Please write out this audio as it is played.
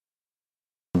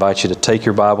invite you to take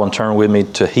your Bible and turn with me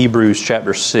to Hebrews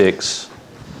chapter 6.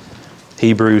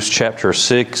 Hebrews chapter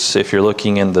 6, if you're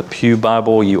looking in the Pew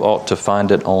Bible, you ought to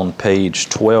find it on page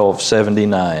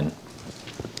 1279.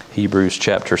 Hebrews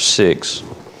chapter 6.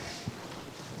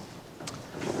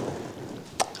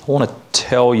 I want to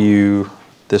tell you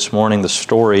this morning the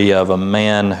story of a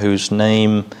man whose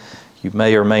name you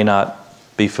may or may not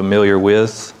be familiar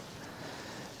with,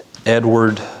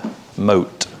 Edward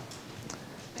Mote.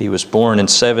 He was born in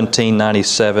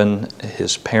 1797.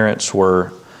 His parents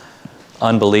were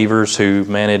unbelievers who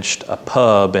managed a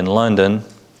pub in London.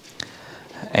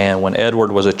 And when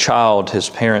Edward was a child,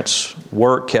 his parents'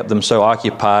 work kept them so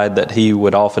occupied that he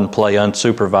would often play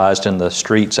unsupervised in the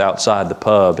streets outside the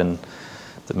pub in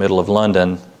the middle of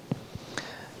London.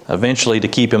 Eventually, to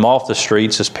keep him off the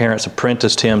streets, his parents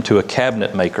apprenticed him to a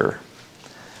cabinet maker.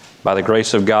 By the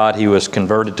grace of God, he was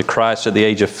converted to Christ at the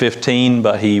age of 15,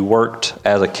 but he worked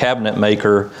as a cabinet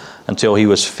maker until he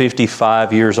was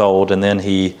 55 years old, and then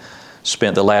he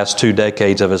spent the last 2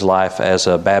 decades of his life as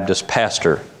a Baptist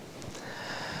pastor.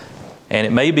 And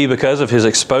it may be because of his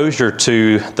exposure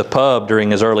to the pub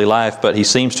during his early life, but he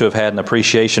seems to have had an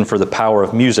appreciation for the power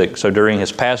of music. So during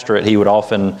his pastorate, he would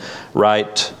often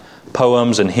write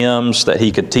poems and hymns that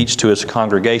he could teach to his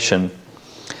congregation.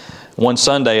 One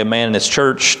Sunday, a man in his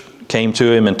church came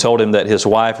to him and told him that his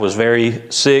wife was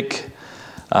very sick,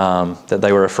 that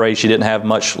they were afraid she didn't have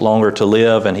much longer to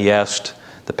live, and he asked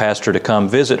the pastor to come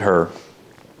visit her.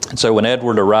 And so when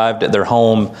Edward arrived at their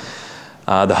home,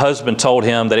 the husband told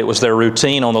him that it was their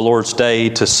routine on the Lord's Day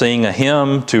to sing a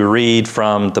hymn, to read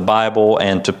from the Bible,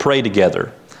 and to pray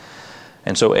together.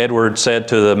 And so Edward said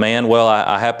to the man, "Well,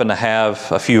 I happen to have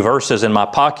a few verses in my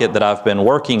pocket that I've been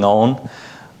working on.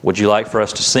 Would you like for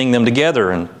us to sing them together?"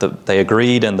 And they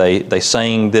agreed, and they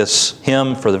sang this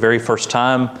hymn for the very first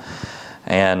time.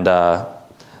 And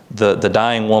the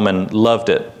dying woman loved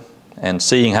it. And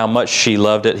seeing how much she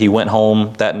loved it, he went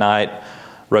home that night,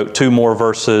 wrote 2 more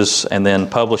verses, and then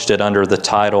published it under the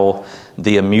title,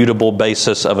 "The Immutable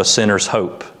Basis of a Sinner's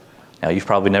Hope." Now, you've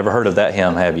probably never heard of that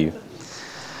hymn, have you?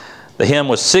 The hymn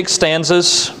was 6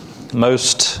 stanzas.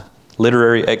 Most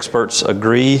literary experts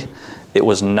agree it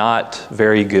was not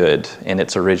very good in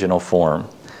its original form.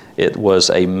 It was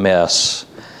a mess.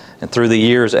 And through the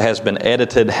years, it has been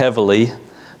edited heavily,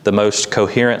 the most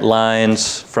coherent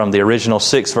lines from the original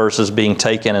 6 verses being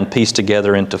taken and pieced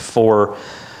together into 4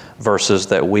 verses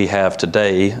that we have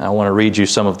today. I want to read you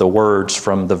some of the words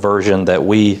from the version that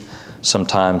we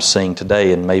sometimes sing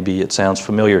today, and maybe it sounds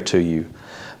familiar to you.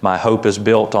 "My hope is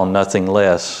built on nothing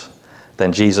less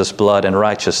than Jesus' blood and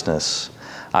righteousness.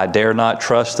 I dare not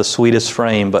trust the sweetest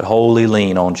frame, but wholly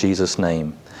lean on Jesus'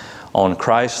 name. On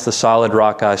Christ the solid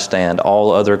rock I stand,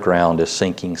 all other ground is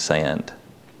sinking sand."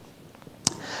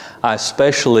 I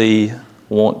especially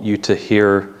want you to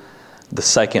hear the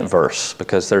second verse,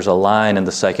 because there's a line in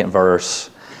the second verse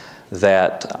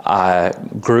that I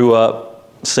grew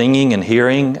up singing and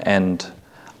hearing, and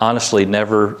honestly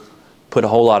never put a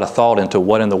whole lot of thought into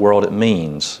what in the world it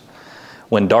means.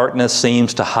 "When darkness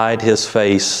seems to hide His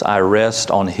face, I rest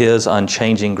on His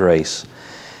unchanging grace.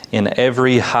 In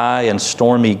every high and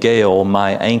stormy gale,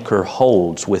 my anchor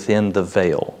holds within the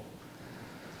veil."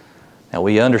 Now,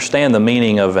 we understand the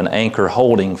meaning of an anchor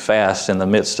holding fast in the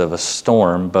midst of a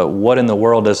storm, but what in the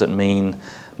world does it mean,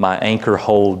 "my anchor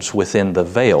holds within the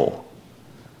veil"?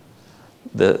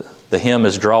 The hymn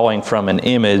is drawing from an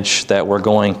image that we're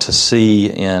going to see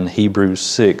in Hebrews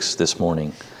 6 this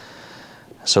morning.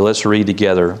 So let's read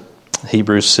together.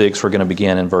 Hebrews 6, we're going to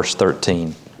begin in verse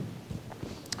 13.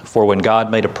 "For when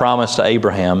God made a promise to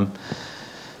Abraham,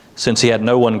 since he had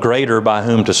no one greater by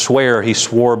whom to swear, he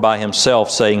swore by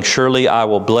himself, saying, 'Surely I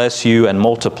will bless you and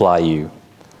multiply you.'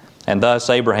 And thus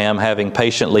Abraham, having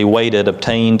patiently waited,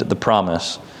 obtained the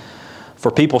promise.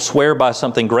 For people swear by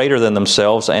something greater than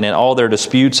themselves, and in all their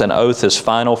disputes an oath is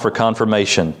final for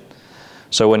confirmation.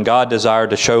 So when God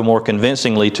desired to show more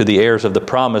convincingly to the heirs of the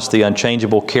promise the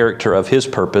unchangeable character of His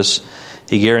purpose,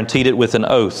 He guaranteed it with an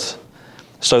oath,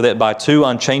 so that by 2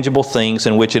 unchangeable things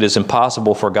in which it is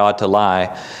impossible for God to lie,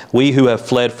 we who have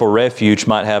fled for refuge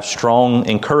might have strong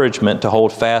encouragement to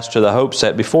hold fast to the hope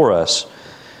set before us.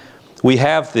 We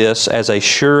have this as a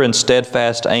sure and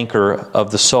steadfast anchor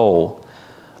of the soul,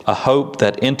 a hope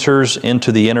that enters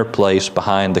into the inner place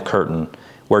behind the curtain,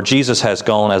 where Jesus has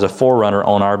gone as a forerunner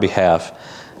on our behalf,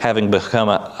 having become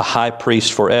a high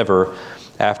priest forever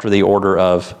after the order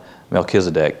of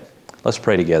Melchizedek." Let's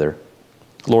pray together.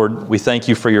 Lord, we thank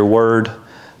you for your word.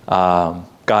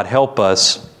 God, help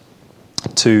us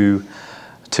to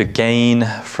gain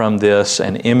from this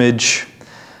an image,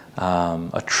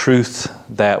 a truth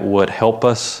that would help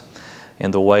us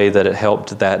in the way that it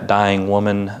helped that dying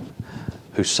woman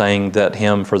who sang that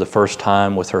hymn for the first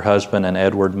time with her husband and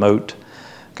Edward Mote.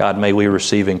 God, may we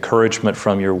receive encouragement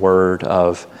from your word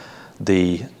of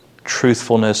the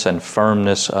truthfulness and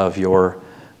firmness of your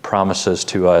promises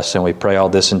to us. And we pray all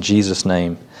this in Jesus'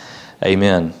 name.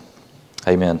 Amen.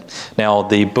 Amen. Now,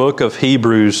 the book of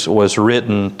Hebrews was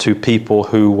written to people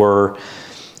who were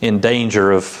in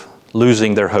danger of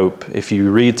losing their hope. If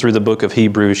you read through the book of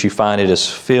Hebrews, you find it is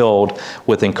filled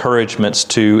with encouragements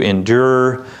to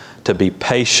endure, to be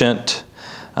patient,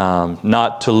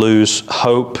 not to lose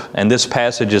hope. And this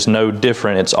passage is no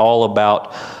different. It's all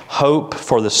about hope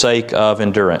for the sake of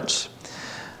endurance.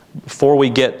 Before we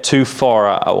get too far,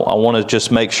 I want to just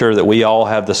make sure that we all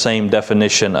have the same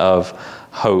definition of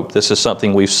hope. This is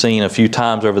something we've seen a few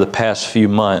times over the past few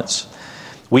months.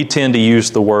 We tend to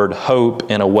use the word hope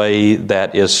in a way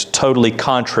that is totally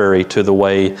contrary to the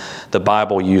way the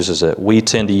Bible uses it. We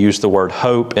tend to use the word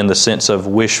hope in the sense of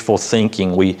wishful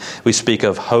thinking. We speak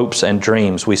of hopes and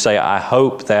dreams. We say, I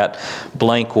hope that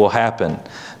blank will happen.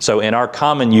 So in our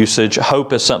common usage,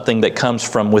 hope is something that comes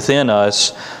from within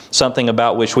us, something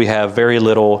about which we have very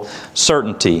little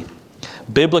certainty.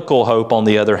 Biblical hope, on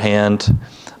the other hand,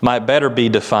 might better be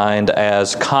defined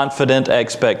as confident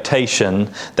expectation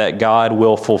that God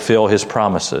will fulfill His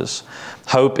promises.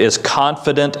 Hope is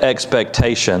confident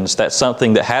expectations that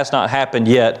something that has not happened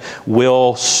yet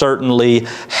will certainly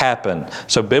happen.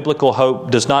 So biblical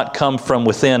hope does not come from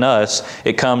within us.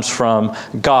 It comes from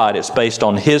God. It's based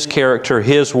on His character,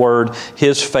 His word,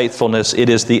 His faithfulness. It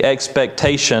is the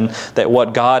expectation that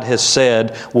what God has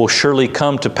said will surely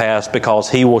come to pass because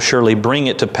He will surely bring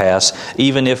it to pass,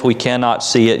 even if we cannot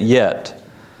see it yet.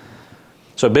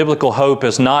 So biblical hope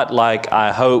is not like,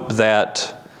 I hope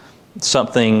that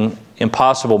something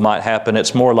impossible might happen.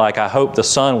 It's more like, I hope the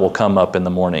sun will come up in the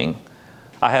morning.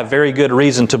 I have very good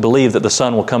reason to believe that the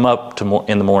sun will come up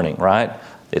in the morning, right?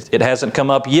 It hasn't come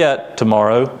up yet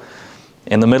tomorrow.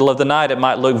 In the middle of the night, it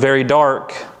might look very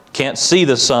dark. Can't see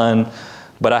the sun,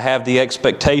 but I have the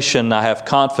expectation, I have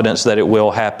confidence that it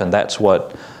will happen. That's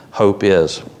what hope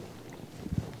is.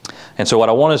 And so what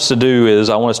I want us to do is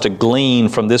I want us to glean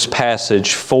from this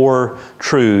passage 4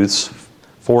 truths,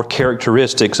 4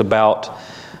 characteristics about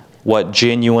what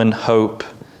genuine hope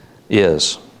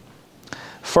is.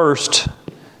 First,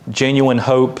 genuine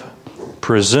hope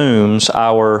presumes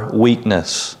our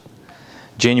weakness.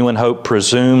 Genuine hope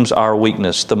presumes our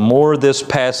weakness. The more this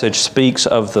passage speaks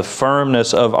of the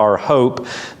firmness of our hope,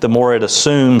 the more it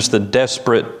assumes the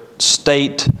desperate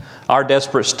state, our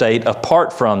desperate state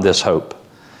apart from this hope.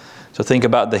 So think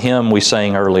about the hymn we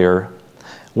sang earlier.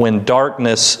 When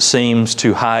darkness seems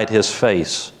to hide His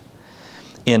face,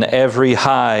 in every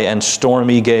high and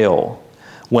stormy gale,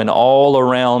 when all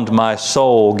around my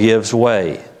soul gives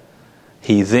way,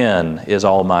 He then is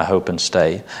all my hope and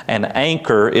stay. An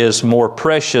anchor is more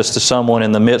precious to someone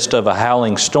in the midst of a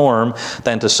howling storm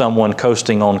than to someone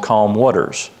coasting on calm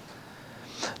waters.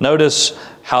 Notice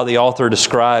how the author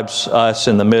describes us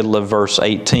in the middle of verse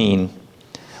 18.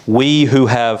 We who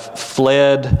have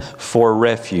fled for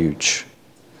refuge.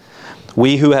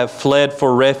 We who have fled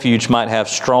for refuge might have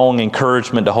strong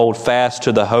encouragement to hold fast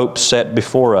to the hope set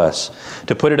before us.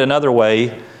 To put it another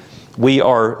way, we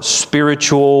are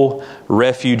spiritual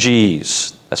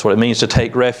refugees. That's what it means to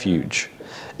take refuge.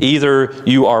 Either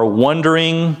you are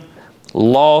wandering,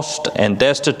 lost, and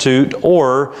destitute,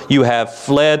 or you have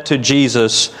fled to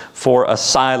Jesus for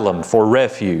asylum, for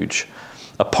refuge.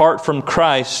 Apart from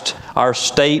Christ, our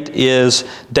state is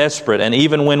desperate. And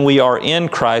even when we are in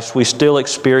Christ, we still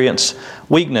experience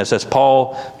weakness. As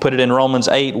Paul put it in Romans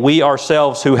 8, we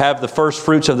ourselves who have the first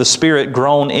fruits of the Spirit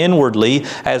groan inwardly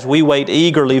as we wait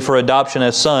eagerly for adoption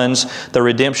as sons, the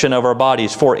redemption of our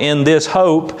bodies. For in this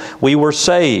hope we were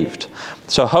saved.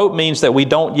 So hope means that we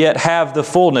don't yet have the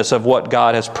fullness of what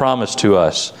God has promised to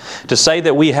us. To say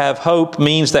that we have hope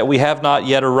means that we have not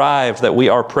yet arrived, that we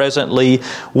are presently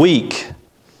weak.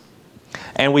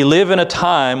 And we live in a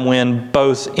time when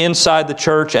both inside the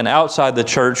church and outside the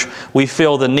church, we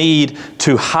feel the need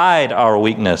to hide our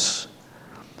weakness,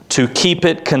 to keep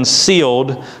it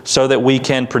concealed so that we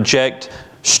can project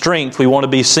strength. We want to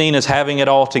be seen as having it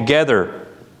all together.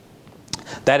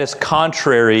 That is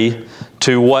contrary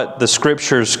to what the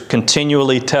Scriptures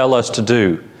continually tell us to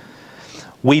do.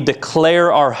 We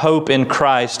declare our hope in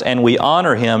Christ and we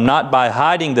honor Him not by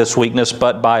hiding this weakness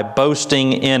but by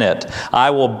boasting in it. I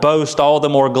will boast all the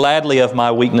more gladly of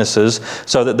my weaknesses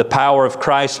so that the power of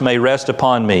Christ may rest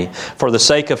upon me. For the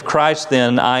sake of Christ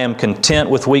then I am content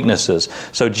with weaknesses.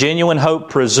 So genuine hope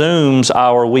presumes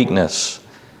our weakness.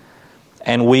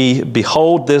 And we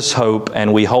behold this hope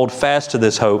and we hold fast to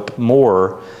this hope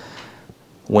more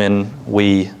when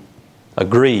we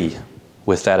agree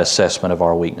with that assessment of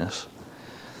our weakness.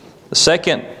 The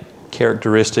second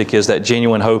characteristic is that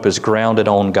genuine hope is grounded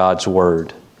on God's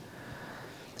Word.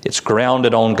 It's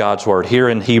grounded on God's Word. Here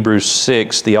in Hebrews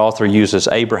 6, the author uses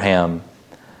Abraham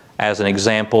as an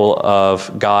example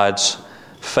of God's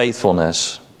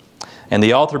faithfulness. And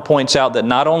the author points out that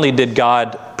not only did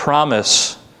God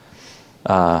promise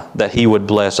that He would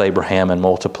bless Abraham and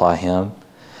multiply him,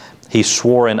 He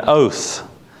swore an oath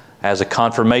as a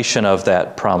confirmation of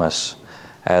that promise.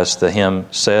 As the hymn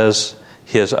says,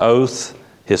 His oath,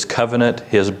 His covenant,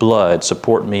 His blood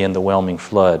support me in the whelming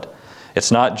flood.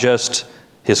 It's not just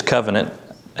His covenant,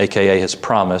 aka His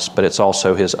promise, but it's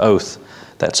also His oath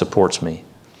that supports me.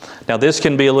 Now this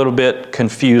can be a little bit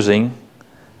confusing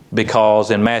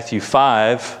because in Matthew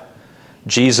 5,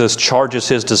 Jesus charges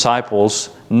His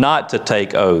disciples not to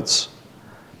take oaths.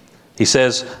 He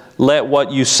says, let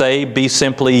what you say be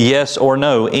simply yes or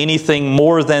no. Anything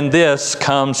more than this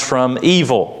comes from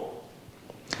evil.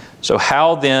 So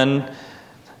how then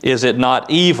is it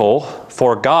not evil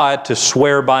for God to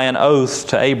swear by an oath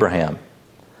to Abraham?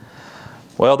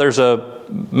 Well, there's a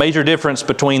major difference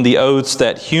between the oaths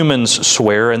that humans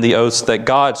swear and the oaths that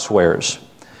God swears.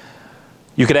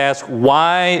 You could ask,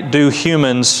 why do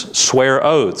humans swear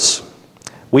oaths?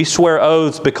 We swear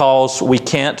oaths because we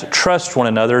can't trust one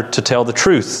another to tell the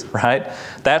truth, right?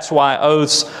 That's why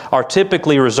oaths are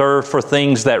typically reserved for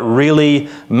things that really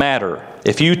matter.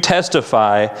 If you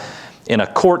testify in a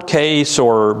court case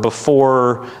or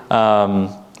before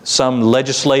some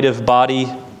legislative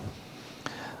body,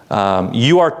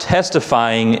 you are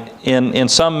testifying in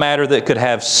some matter that could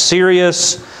have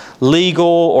serious legal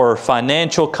or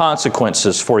financial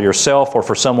consequences for yourself or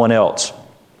for someone else.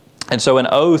 And so an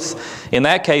oath in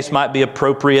that case might be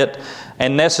appropriate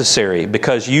and necessary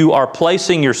because you are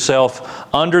placing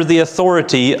yourself under the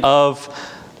authority of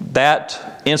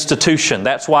that institution.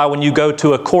 That's why when you go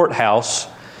to a courthouse,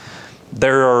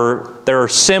 there are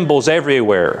symbols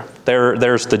everywhere.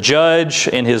 There's the judge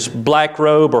in his black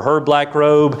robe or her black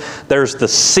robe. There's the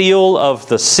seal of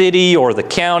the city or the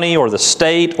county or the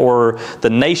state or the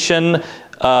nation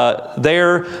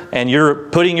there. And you're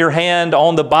putting your hand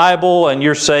on the Bible and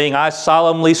you're saying, I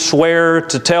solemnly swear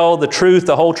to tell the truth,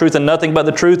 the whole truth, and nothing but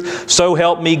the truth. So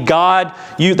help me God.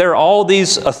 There are all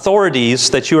these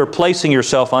authorities that you are placing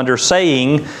yourself under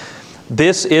saying,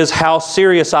 this is how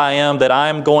serious I am that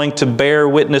I'm going to bear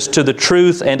witness to the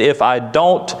truth, and if I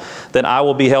don't, then I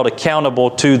will be held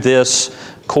accountable to this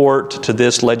court, to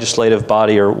this legislative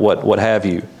body, or what have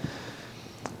you.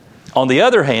 On the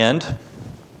other hand,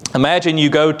 imagine you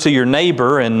go to your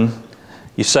neighbor and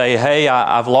you say, hey,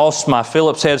 I've lost my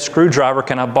Phillips head screwdriver,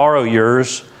 can I borrow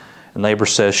yours? And the neighbor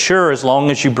says, sure, as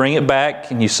long as you bring it back.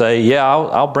 And you say, yeah,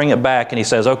 I'll bring it back. And he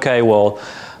says, okay, well,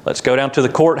 let's go down to the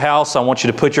courthouse. I want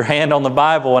you to put your hand on the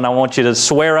Bible and I want you to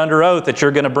swear under oath that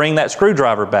you're going to bring that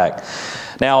screwdriver back.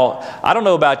 Now, I don't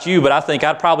know about you, but I think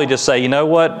I'd probably just say, you know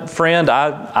what, friend,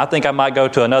 I think I might go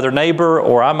to another neighbor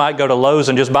or I might go to Lowe's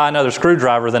and just buy another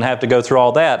screwdriver than have to go through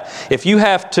all that. If you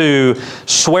have to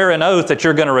swear an oath that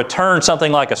you're going to return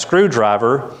something like a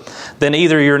screwdriver, then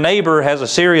either your neighbor has a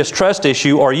serious trust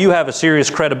issue or you have a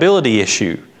serious credibility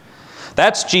issue.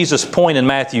 That's Jesus' point in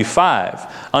Matthew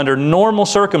 5. Under normal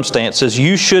circumstances,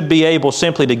 you should be able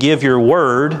simply to give your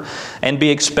word and be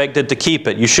expected to keep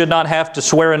it. You should not have to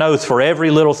swear an oath for every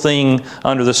little thing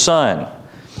under the sun.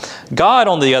 God,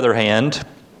 on the other hand,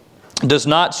 does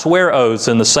not swear oaths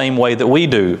in the same way that we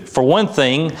do. For one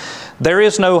thing, there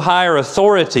is no higher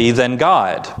authority than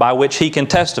God by which He can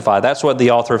testify. That's what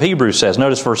the author of Hebrews says.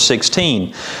 Notice verse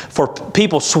 16. For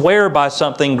people swear by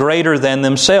something greater than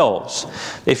themselves.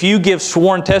 If you give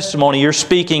sworn testimony, you're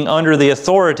speaking under the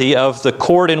authority of the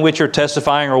court in which you're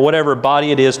testifying or whatever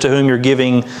body it is to whom you're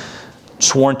giving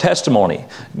sworn testimony.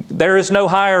 There is no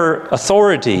higher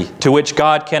authority to which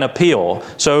God can appeal,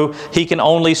 so He can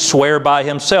only swear by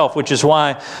Himself, which is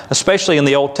why, especially in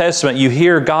the Old Testament, you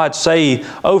hear God say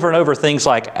over and over things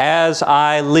like, as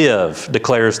I live,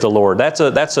 declares the Lord.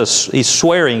 He's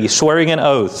swearing an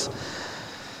oath.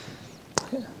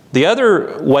 The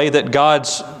other way that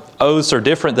God's oaths are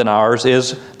different than ours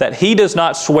is that He does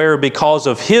not swear because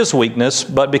of His weakness,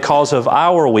 but because of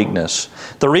our weakness.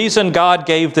 The reason God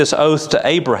gave this oath to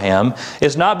Abraham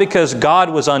is not because God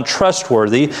was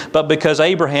untrustworthy, but because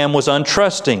Abraham was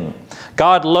untrusting.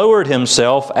 God lowered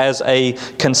Himself as a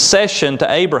concession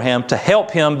to Abraham to help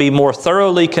him be more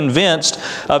thoroughly convinced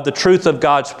of the truth of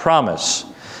God's promise.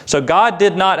 So God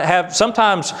did not have,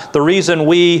 sometimes the reason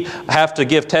we have to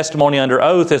give testimony under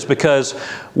oath is because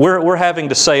we're having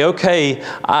to say, okay,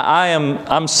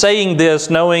 I'm saying this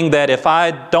knowing that if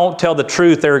I don't tell the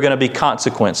truth, there are going to be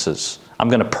consequences. I'm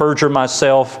going to perjure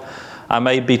myself. I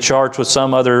may be charged with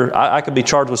I could be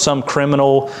charged with some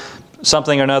criminal,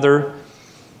 something or another.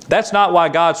 That's not why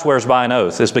God swears by an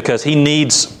oath. It's because He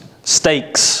needs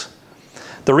stakes.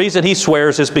 The reason He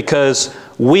swears is because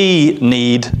we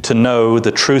need to know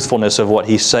the truthfulness of what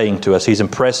He's saying to us. He's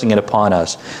impressing it upon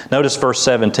us. Notice verse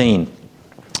 17.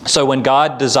 So when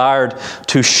God desired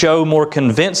to show more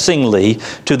convincingly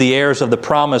to the heirs of the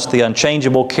promise the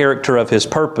unchangeable character of His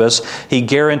purpose, He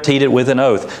guaranteed it with an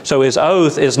oath. So His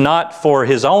oath is not for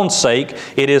His own sake,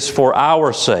 it is for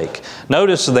our sake.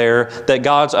 Notice there that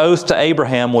God's oath to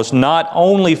Abraham was not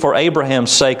only for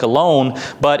Abraham's sake alone,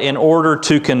 but in order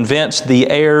to convince the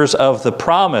heirs of the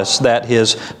promise that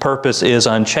His purpose is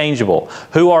unchangeable.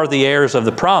 Who are the heirs of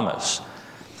the promise?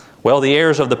 Well, the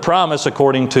heirs of the promise,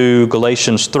 according to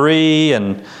Galatians 3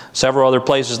 and several other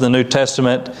places in the New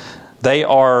Testament, they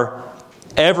are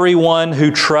everyone who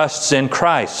trusts in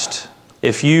Christ.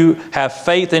 If you have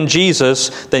faith in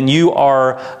Jesus, then you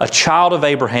are a child of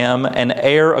Abraham, an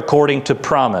heir according to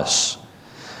promise.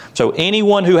 So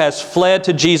anyone who has fled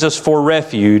to Jesus for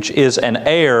refuge is an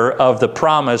heir of the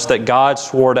promise that God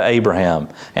swore to Abraham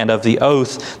and of the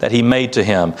oath that He made to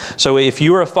him. So if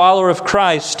you are a follower of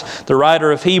Christ, the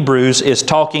writer of Hebrews is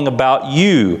talking about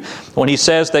you. When he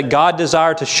says that God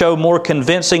desired to show more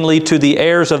convincingly to the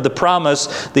heirs of the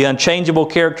promise the unchangeable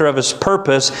character of His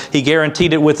purpose, He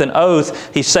guaranteed it with an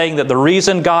oath. He's saying that the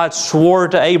reason God swore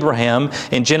to Abraham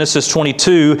in Genesis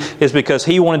 22 is because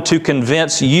He wanted to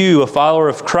convince you, a follower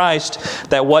of Christ,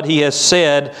 that what He has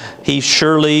said, He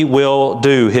surely will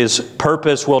do. His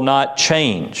purpose will not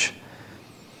change.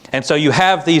 And so you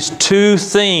have these two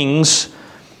things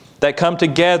that come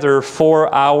together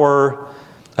for our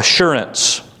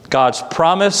assurance. God's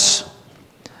promise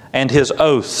and His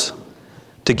oath.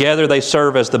 Together they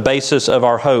serve as the basis of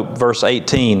our hope. Verse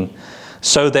 18.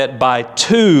 So that by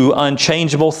two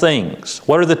unchangeable things.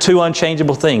 What are the two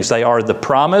unchangeable things? They are the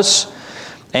promise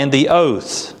and the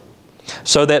oath.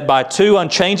 So that by two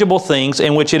unchangeable things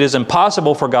in which it is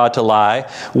impossible for God to lie,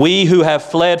 we who have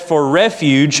fled for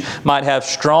refuge might have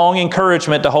strong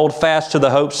encouragement to hold fast to the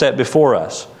hope set before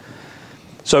us.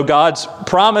 So God's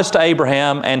promise to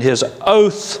Abraham and His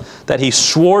oath that He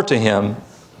swore to him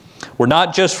were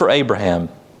not just for Abraham,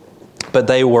 but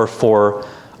they were for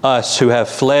us who have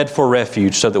fled for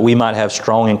refuge so that we might have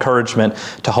strong encouragement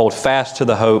to hold fast to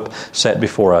the hope set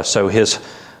before us. So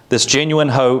this genuine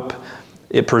hope,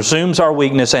 it presumes our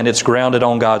weakness and it's grounded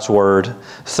on God's Word.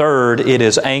 Third, it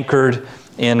is anchored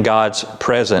in God's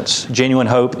presence. Genuine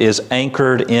hope is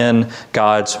anchored in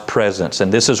God's presence.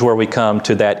 And this is where we come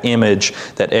to that image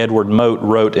that Edward Mote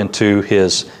wrote into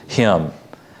his hymn.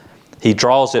 He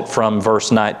draws it from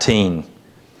verse 19.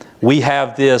 We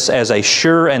have this as a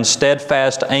sure and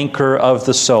steadfast anchor of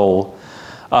the soul,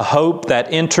 a hope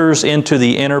that enters into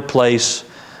the inner place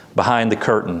behind the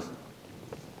curtain.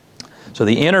 So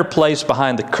the inner place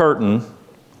behind the curtain,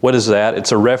 what is that?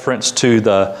 It's a reference to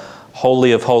the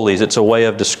Holy of Holies. It's a way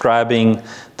of describing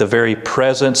the very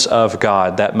presence of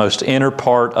God, that most inner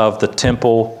part of the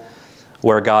temple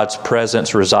where God's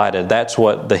presence resided. That's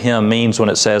what the hymn means when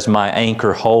it says, my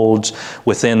anchor holds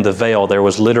within the veil. There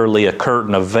was literally a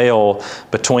curtain, a veil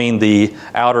between the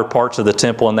outer parts of the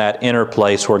temple and that inner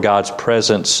place where God's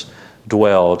presence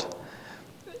dwelled.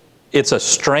 It's a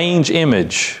strange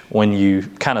image when you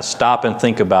kind of stop and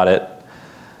think about it.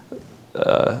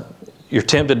 You're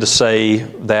tempted to say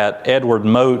that Edward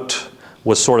Mote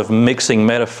was sort of mixing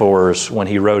metaphors when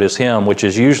he wrote his hymn, which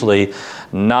is usually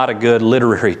not a good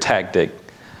literary tactic.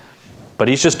 But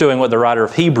he's just doing what the writer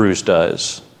of Hebrews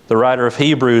does. The writer of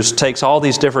Hebrews takes all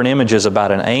these different images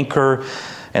about an anchor,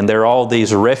 and there are all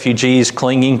these refugees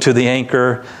clinging to the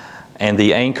anchor, and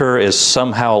the anchor is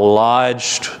somehow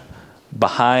lodged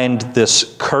behind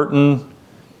this curtain.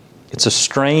 It's a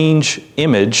strange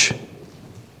image,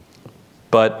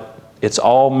 but it's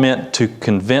all meant to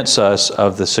convince us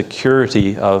of the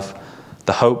security of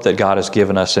the hope that God has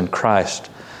given us in Christ.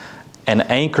 An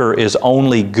anchor is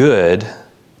only good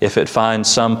if it finds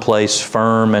some place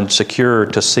firm and secure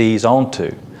to seize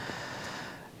onto.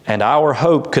 And our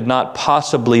hope could not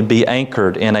possibly be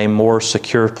anchored in a more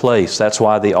secure place. That's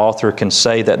why the author can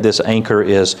say that this anchor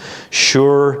is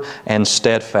sure and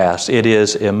steadfast. It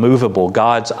is immovable.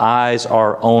 God's eyes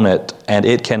are on it, and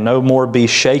it can no more be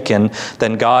shaken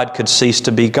than God could cease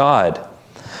to be God.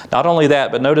 Not only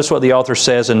that, but notice what the author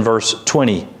says in verse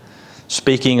 20.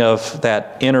 Speaking of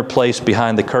that inner place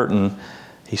behind the curtain,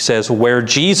 He says, where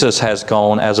Jesus has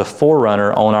gone as a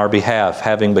forerunner on our behalf,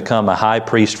 having become a high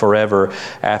priest forever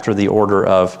after the order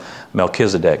of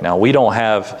Melchizedek. Now, we don't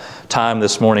have time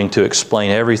this morning to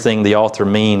explain everything the author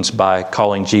means by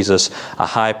calling Jesus a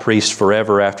high priest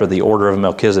forever after the order of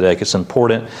Melchizedek. It's an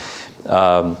important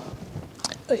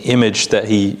image that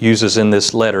he uses in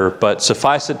this letter, but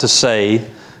suffice it to say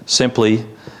simply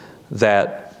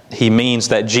that he means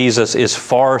that Jesus is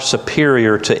far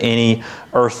superior to any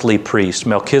earthly priest.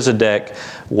 Melchizedek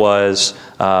was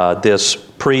this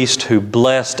priest who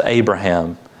blessed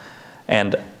Abraham.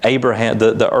 And Abraham,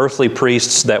 the earthly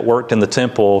priests that worked in the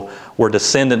temple were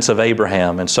descendants of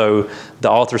Abraham. And so the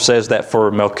author says that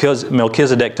for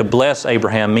Melchizedek to bless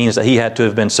Abraham means that he had to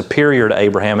have been superior to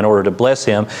Abraham in order to bless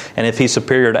him. And if he's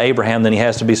superior to Abraham, then he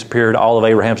has to be superior to all of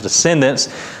Abraham's descendants,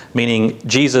 meaning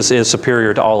Jesus is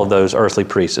superior to all of those earthly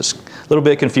priests. It's a little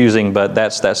bit confusing, but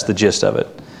that's the gist of it.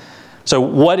 So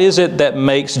what is it that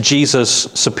makes Jesus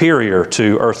superior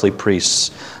to earthly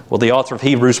priests? Well, the author of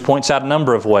Hebrews points out a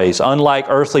number of ways. Unlike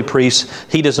earthly priests,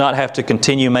 he does not have to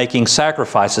continue making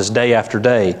sacrifices day after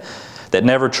day that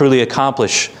never truly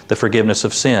accomplish the forgiveness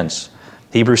of sins.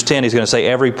 Hebrews 10, he's going to say,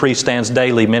 every priest stands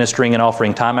daily ministering and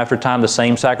offering time after time the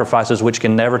same sacrifices which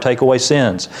can never take away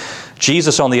sins.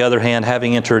 Jesus, on the other hand,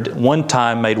 having entered one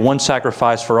time, made one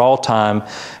sacrifice for all time,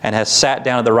 and has sat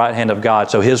down at the right hand of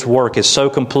God. So his work is so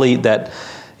complete that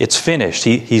it's finished.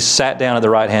 He's sat down at the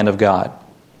right hand of God.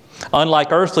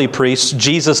 Unlike earthly priests,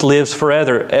 Jesus lives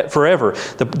forever.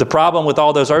 The problem with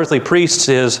all those earthly priests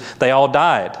is they all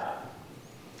died.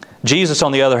 Jesus,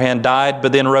 on the other hand, died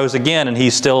but then rose again, and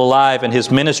he's still alive, and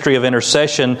his ministry of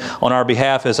intercession on our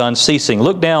behalf is unceasing.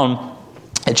 Look down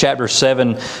at chapter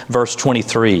 7, verse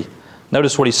 23.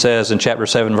 Notice what he says in chapter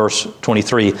 7, verse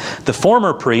 23. The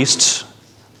former priests,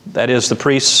 that is, the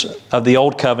priests of the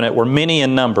Old Covenant, were many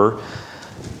in number,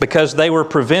 because they were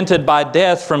prevented by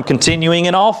death from continuing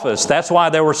in office. That's why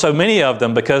there were so many of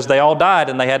them, because they all died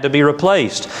and they had to be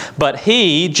replaced. But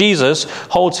he, Jesus,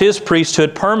 holds his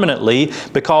priesthood permanently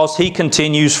because he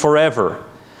continues forever.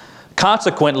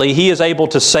 Consequently, he is able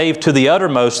to save to the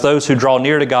uttermost those who draw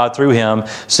near to God through him,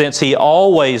 since he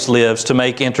always lives to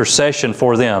make intercession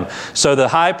for them. So the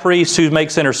high priest who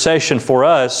makes intercession for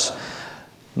us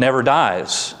never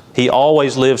dies. He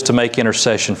always lives to make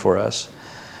intercession for us.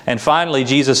 And finally,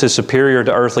 Jesus is superior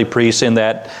to earthly priests in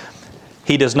that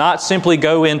he does not simply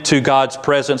go into God's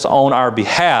presence on our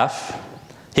behalf.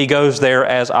 He goes there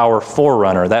as our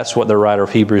forerunner. That's what the writer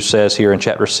of Hebrews says here in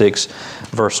chapter 6,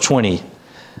 verse 20,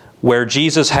 where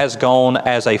Jesus has gone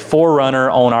as a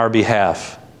forerunner on our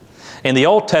behalf. In the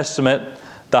Old Testament,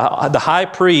 the high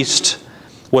priest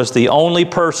was the only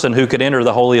person who could enter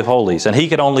the Holy of Holies, and he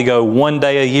could only go one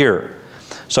day a year.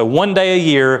 So one day a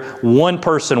year, one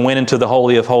person went into the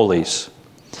Holy of Holies.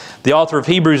 The author of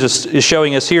Hebrews is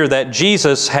showing us here that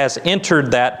Jesus has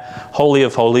entered that Holy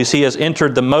of Holies. He has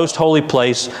entered the most holy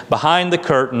place behind the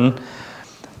curtain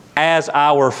as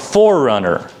our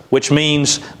forerunner, which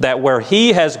means that where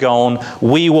he has gone,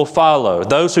 we will follow.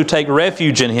 Those who take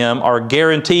refuge in him are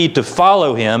guaranteed to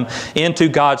follow him into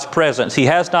God's presence. He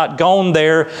has not gone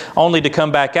there only to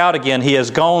come back out again. He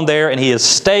has gone there and he is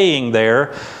staying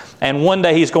there. And one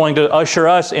day he's going to usher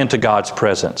us into God's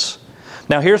presence.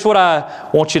 Now here's what I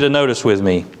want you to notice with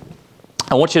me.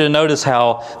 I want you to notice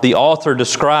how the author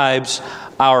describes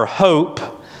our hope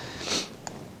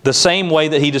the same way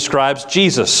that he describes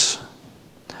Jesus.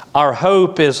 Our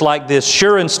hope is like this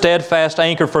sure and steadfast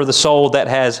anchor for the soul that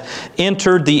has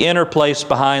entered the inner place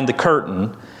behind the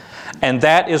curtain, and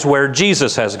that is where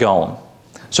Jesus has gone.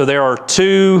 So there are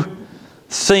two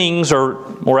things, or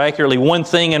more accurately, one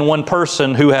thing and one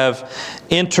person who have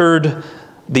entered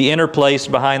the inner place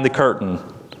behind the curtain.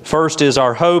 First is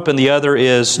our hope, and the other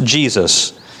is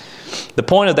Jesus. The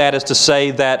point of that is to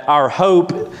say that our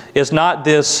hope is not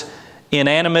this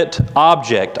inanimate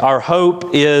object. Our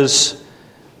hope is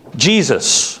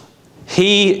Jesus.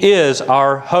 He is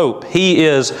our hope. He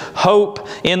is hope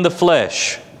in the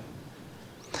flesh.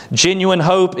 Genuine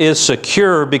hope is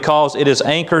secure because it is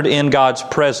anchored in God's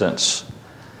presence.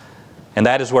 And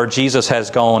that is where Jesus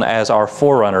has gone as our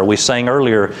forerunner. We sang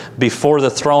earlier, before the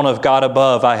throne of God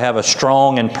above, I have a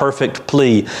strong and perfect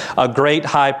plea. A great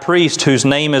high priest whose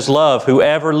name is love, who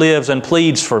ever lives and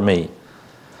pleads for me.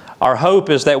 Our hope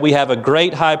is that we have a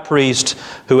great high priest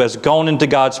who has gone into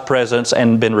God's presence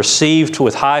and been received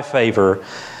with high favor.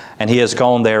 And he has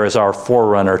gone there as our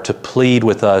forerunner to plead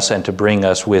with us and to bring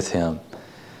us with him.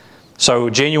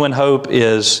 So genuine hope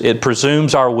it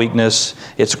presumes our weakness,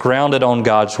 it's grounded on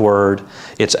God's Word,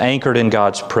 it's anchored in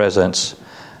God's presence,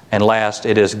 and last,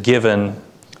 it is given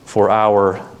for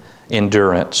our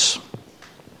endurance.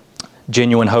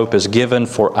 genuine hope is given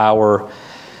for our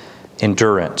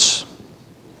endurance.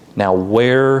 Now,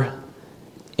 where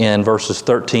in verses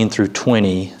 13 through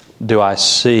 20 do I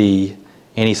see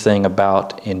anything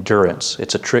about endurance?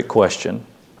 It's a trick question.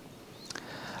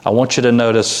 I want you to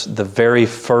notice the very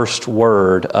first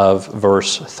word of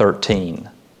verse 13.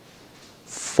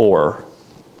 For,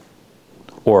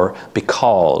 or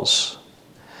because.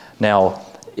 Now,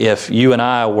 if you and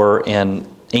I were in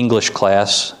English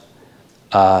class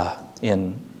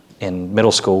in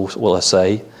middle school, well, let's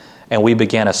say, and we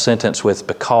began a sentence with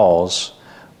because,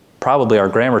 probably our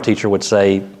grammar teacher would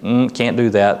say, can't do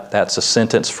that. That's a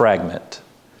sentence fragment.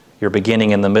 You're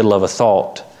beginning in the middle of a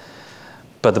thought.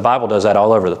 But the Bible does that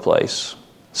all over the place.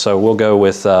 So we'll go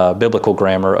with biblical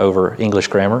grammar over English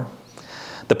grammar.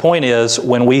 The point is,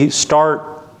 when we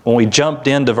jumped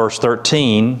into verse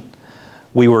 13,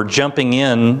 we were jumping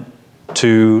in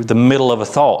to the middle of a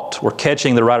thought. We're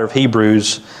catching the writer of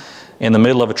Hebrews in the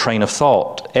middle of a train of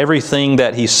thought. Everything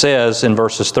that he says in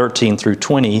verses 13 through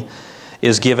 20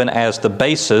 is given as the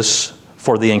basis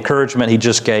for the encouragement he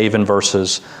just gave in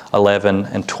verses 11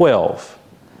 and 12.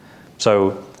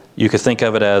 So you could think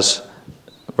of it as,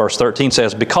 verse 13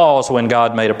 says, because when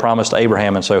God made a promise to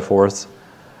Abraham and so forth,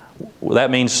 that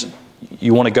means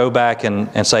you want to go back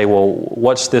and say, well,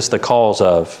 what's this the cause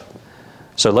of?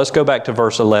 So let's go back to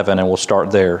verse 11 and we'll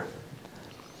start there.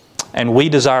 And we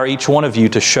desire each one of you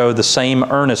to show the same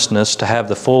earnestness, to have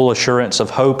the full assurance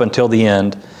of hope until the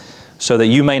end, so that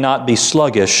you may not be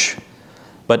sluggish,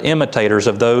 but imitators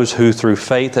of those who through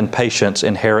faith and patience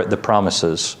inherit the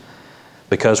promises.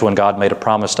 Because when God made a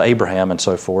promise to Abraham and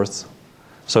so forth.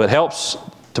 So it helps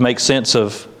to make sense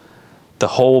of the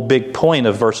whole big point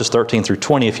of verses 13 through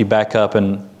 20 if you back up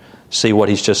and see what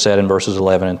he's just said in verses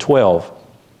 11 and 12.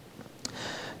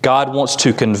 God wants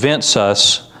to convince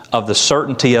us of the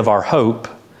certainty of our hope,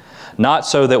 not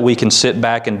so that we can sit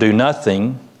back and do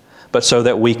nothing, but so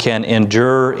that we can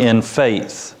endure in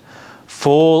faith.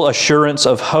 Full assurance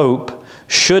of hope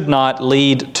should not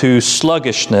lead to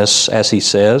sluggishness, as he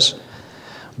says,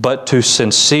 but to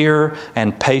sincere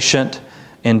and patient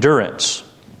endurance.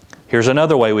 Here's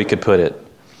another way we could put it.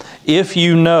 If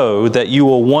you know that you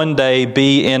will one day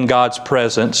be in God's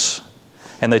presence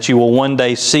and that you will one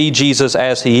day see Jesus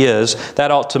as He is, that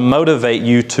ought to motivate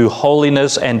you to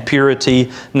holiness and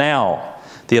purity now.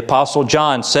 The Apostle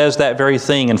John says that very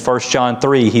thing in 1 John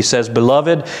 3. He says,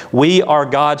 "Beloved, we are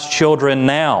God's children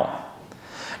now.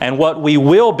 And what we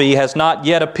will be has not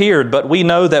yet appeared, but we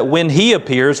know that when He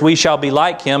appears, we shall be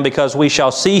like Him, because we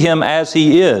shall see Him as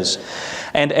He is.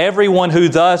 And everyone who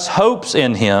thus hopes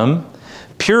in Him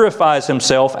purifies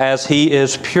himself as He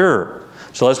is pure."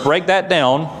 So let's break that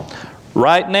down.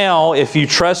 Right now, if you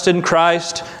trust in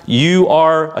Christ, you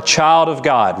are a child of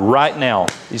God. Right now.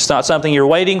 It's not something you're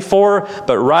waiting for,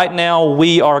 but right now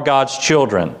we are God's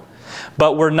children.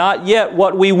 But we're not yet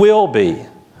what we will be.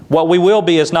 What we will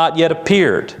be has not yet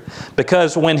appeared.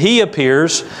 Because when He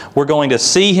appears, we're going to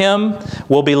see Him,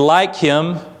 we'll be like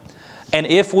Him. And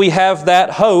if we have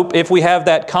that hope, if we have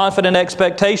that confident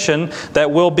expectation that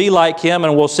we'll be like Him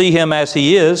and we'll see Him as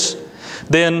He is,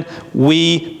 then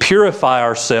we purify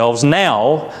ourselves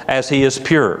now as He is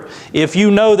pure. If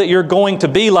you know that you're going to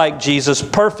be like Jesus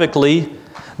perfectly,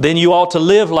 then you ought to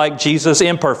live like Jesus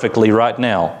imperfectly right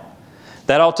now.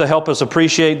 That ought to help us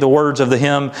appreciate the words of the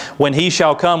hymn, "When He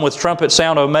shall come with trumpet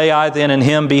sound, O may I then in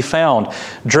Him be found,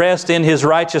 dressed in His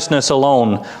righteousness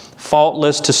alone,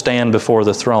 faultless to stand before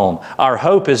the throne." Our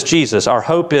hope is Jesus. Our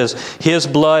hope is His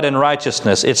blood and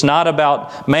righteousness. It's not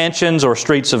about mansions or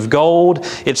streets of gold.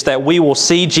 It's that we will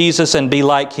see Jesus and be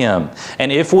like Him.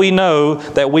 And if we know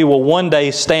that we will one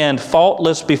day stand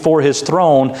faultless before His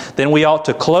throne, then we ought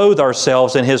to clothe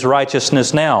ourselves in His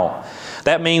righteousness now.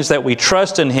 That means that we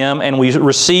trust in Him and we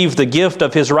receive the gift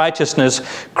of His righteousness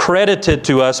credited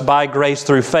to us by grace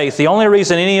through faith. The only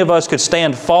reason any of us could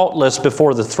stand faultless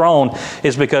before the throne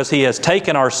is because He has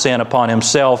taken our sin upon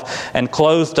Himself and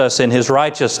clothed us in His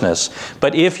righteousness.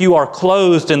 But if you are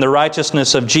clothed in the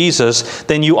righteousness of Jesus,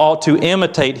 then you ought to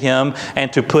imitate Him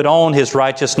and to put on His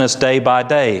righteousness day by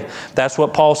day. That's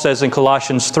what Paul says in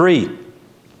Colossians 3.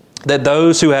 That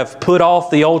those who have put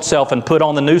off the old self and put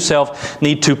on the new self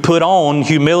need to put on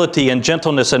humility and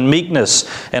gentleness and meekness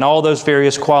and all those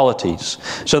various qualities.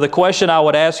 So the question I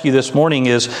would ask you this morning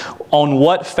is, on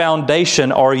what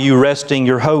foundation are you resting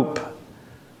your hope?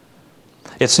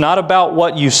 It's not about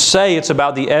what you say, it's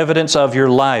about the evidence of your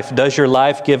life. Does your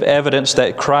life give evidence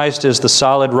that Christ is the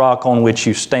solid rock on which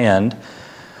you stand?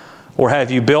 Or have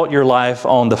you built your life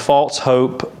on the false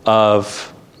hope of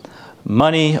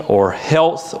money or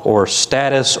health or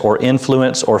status or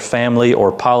influence or family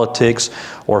or politics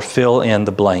or fill in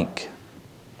the blank?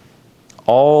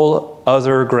 all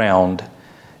other ground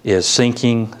is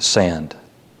sinking sand.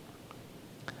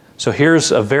 So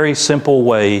here's a very simple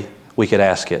way we could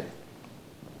ask it.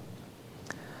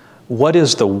 What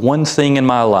is the one thing in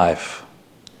my life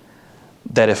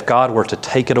that if God were to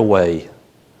take it away,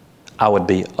 I would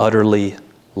be utterly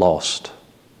lost?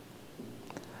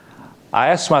 I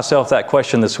asked myself that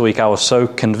question this week. I was so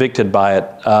convicted by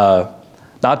it.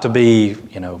 Not to be,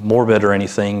 morbid or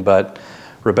anything, but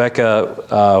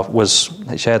Rebecca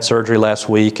she had surgery last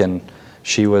week, and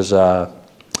she was in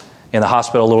the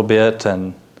hospital a little bit,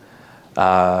 and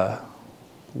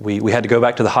we had to go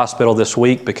back to the hospital this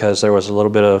week because there was a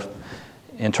little bit of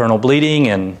internal bleeding,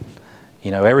 and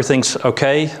everything's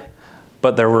okay,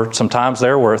 but there were some times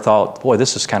there where I thought, boy,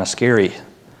 this is kind of scary.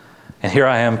 And here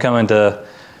I am coming to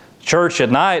church at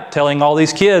night telling all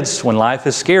these kids, when life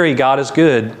is scary, God is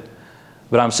good.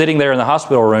 But I'm sitting there in the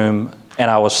hospital room,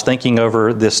 and I was thinking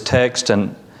over this text,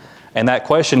 and that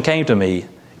question came to me.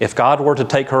 If God were to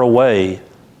take her away,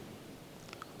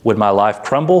 would my life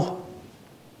crumble?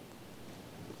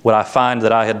 Would I find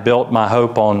that I had built my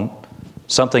hope on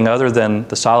something other than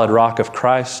the solid rock of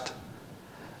Christ?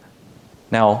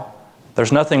 Now,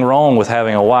 there's nothing wrong with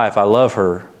having a wife. I love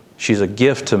her. She's a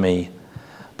gift to me.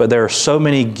 But there are so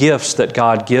many gifts that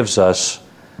God gives us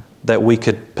that we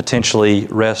could potentially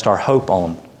rest our hope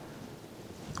on.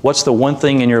 What's the one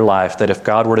thing in your life that if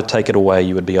God were to take it away,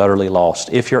 you would be utterly lost?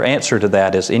 If your answer to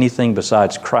that is anything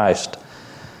besides Christ,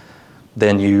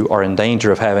 then you are in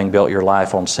danger of having built your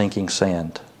life on sinking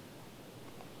sand.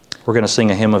 We're going to sing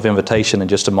a hymn of invitation in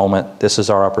just a moment. This is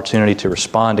our opportunity to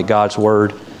respond to God's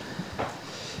Word.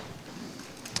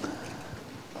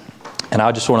 And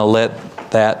I just want to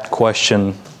let that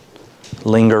question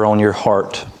linger on your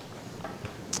heart,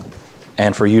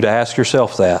 and for you to ask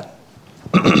yourself that.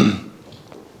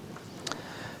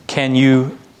 Can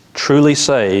you truly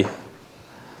say,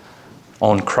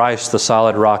 on Christ the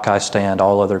solid rock I stand,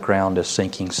 all other ground is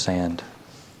sinking sand?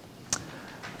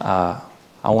 I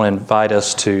want to invite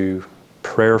us to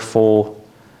prayerful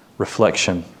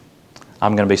reflection.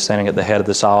 I'm going to be standing at the head of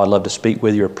this aisle. I'd love to speak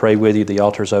with you or pray with you. The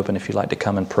altar's open if you'd like to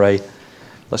come and pray.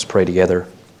 Let's pray together.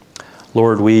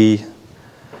 Lord, we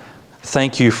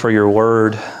thank you for your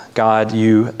word. God,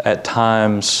 you at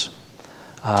times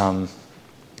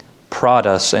prod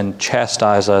us and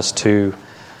chastise us to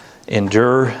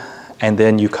endure, and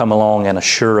then you come along and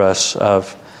assure us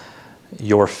of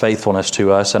your faithfulness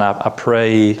to us. And I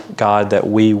pray, God, that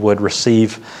we would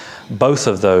receive both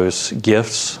of those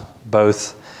gifts,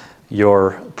 both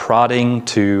your prodding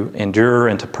to endure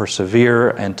and to persevere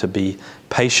and to be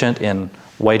patient in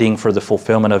waiting for the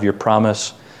fulfillment of your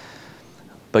promise,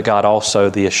 but God, also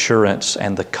the assurance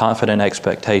and the confident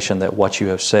expectation that what you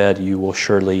have said you will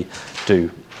surely do.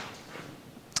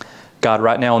 God,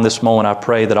 right now in this moment, I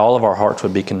pray that all of our hearts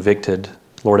would be convicted,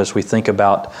 Lord, as we think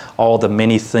about all the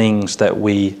many things that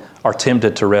we are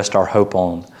tempted to rest our hope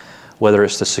on, whether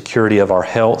it's the security of our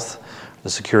health, the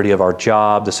security of our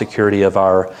job, the security of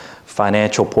our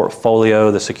financial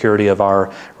portfolio, the security of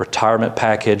our retirement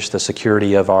package, the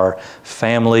security of our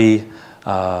family,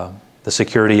 the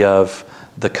security of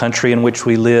the country in which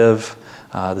we live,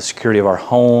 the security of our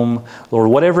home. Lord,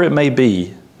 whatever it may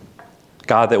be,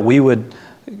 God, that we would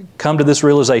come to this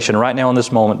realization right now in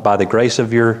this moment by the grace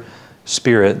of your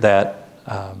Spirit that,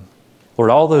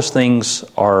 Lord, all those things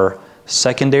are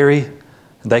secondary.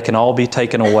 They can all be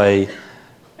taken away,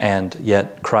 and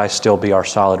yet Christ still be our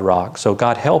solid rock. So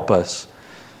God, help us.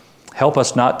 Help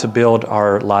us not to build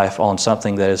our life on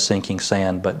something that is sinking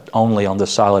sand, but only on the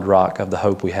solid rock of the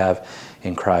hope we have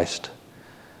in Christ.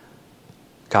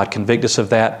 God, convict us of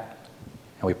that,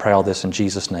 and we pray all this in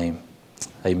Jesus' name.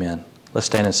 Amen. Let's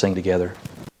stand and sing together.